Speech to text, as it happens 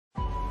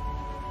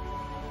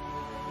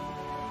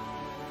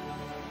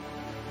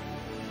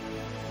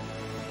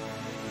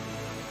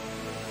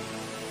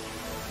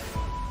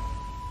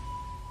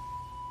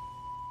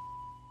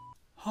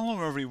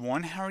Hello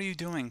everyone, how are you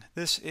doing?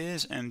 This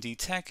is MD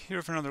Tech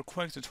here for another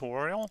quick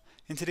tutorial.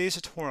 In today's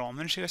tutorial, I'm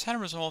going to show you guys how to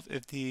resolve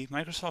if the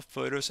Microsoft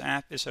Photos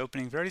app is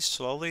opening very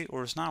slowly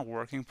or is not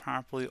working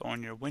properly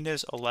on your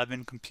Windows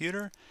 11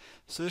 computer.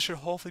 So this should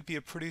hopefully be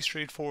a pretty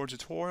straightforward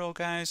tutorial,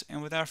 guys,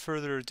 and without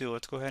further ado,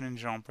 let's go ahead and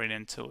jump right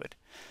into it.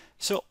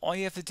 So all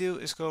you have to do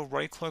is go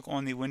right click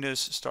on the Windows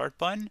Start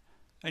button,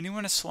 and you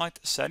want to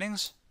select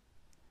Settings,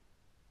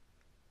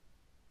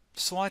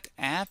 select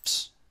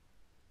Apps,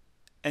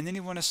 and then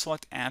you want to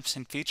select Apps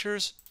and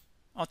Features.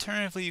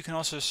 Alternatively, you can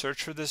also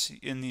search for this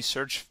in the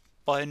search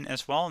button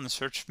as well in the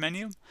search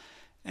menu.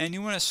 And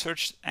you want to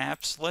search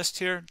apps list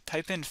here,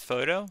 type in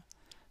photo.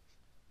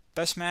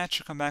 Best match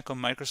will come back on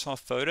Microsoft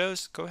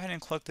Photos. Go ahead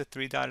and click the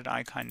three-dotted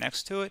icon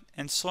next to it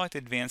and select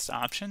Advanced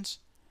Options.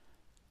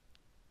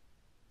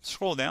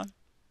 Scroll down.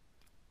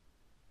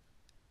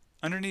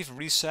 Underneath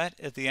Reset,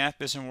 if the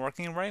app isn't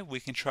working right, we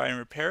can try and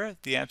repair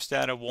it. The app's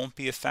data won't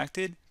be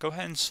affected. Go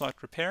ahead and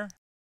select Repair.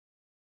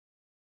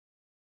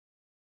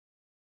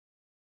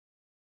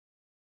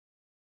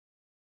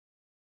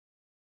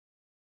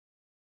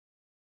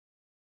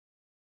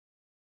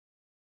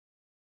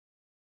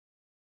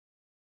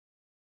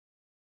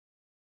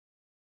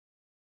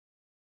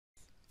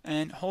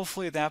 And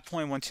hopefully at that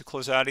point, once you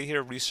close out of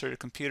here, restart your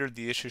computer,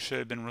 the issue should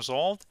have been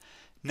resolved.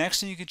 Next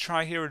thing you could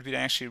try here would be to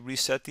actually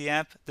reset the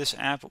app. This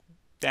app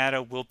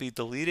data will be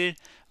deleted.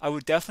 I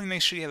would definitely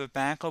make sure you have a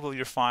backup of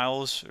your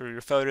files or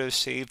your photos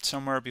saved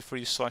somewhere before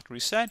you select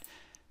reset.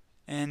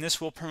 And this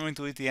will permanently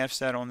delete the app's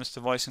data on this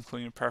device,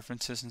 including your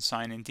preferences and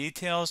sign-in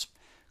details.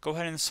 Go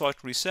ahead and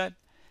select reset.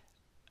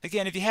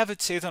 Again, if you have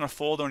it saved on a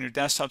folder on your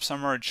desktop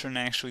somewhere, it shouldn't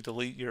actually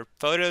delete your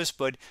photos,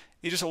 but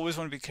you just always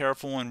want to be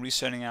careful when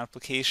resetting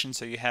applications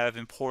that you have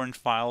important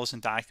files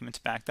and documents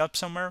backed up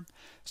somewhere.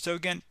 So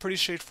again, pretty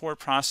straightforward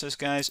process,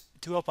 guys. I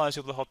do hope I was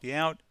able to help you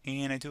out,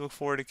 and I do look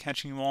forward to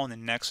catching you all in the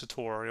next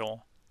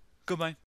tutorial. Goodbye.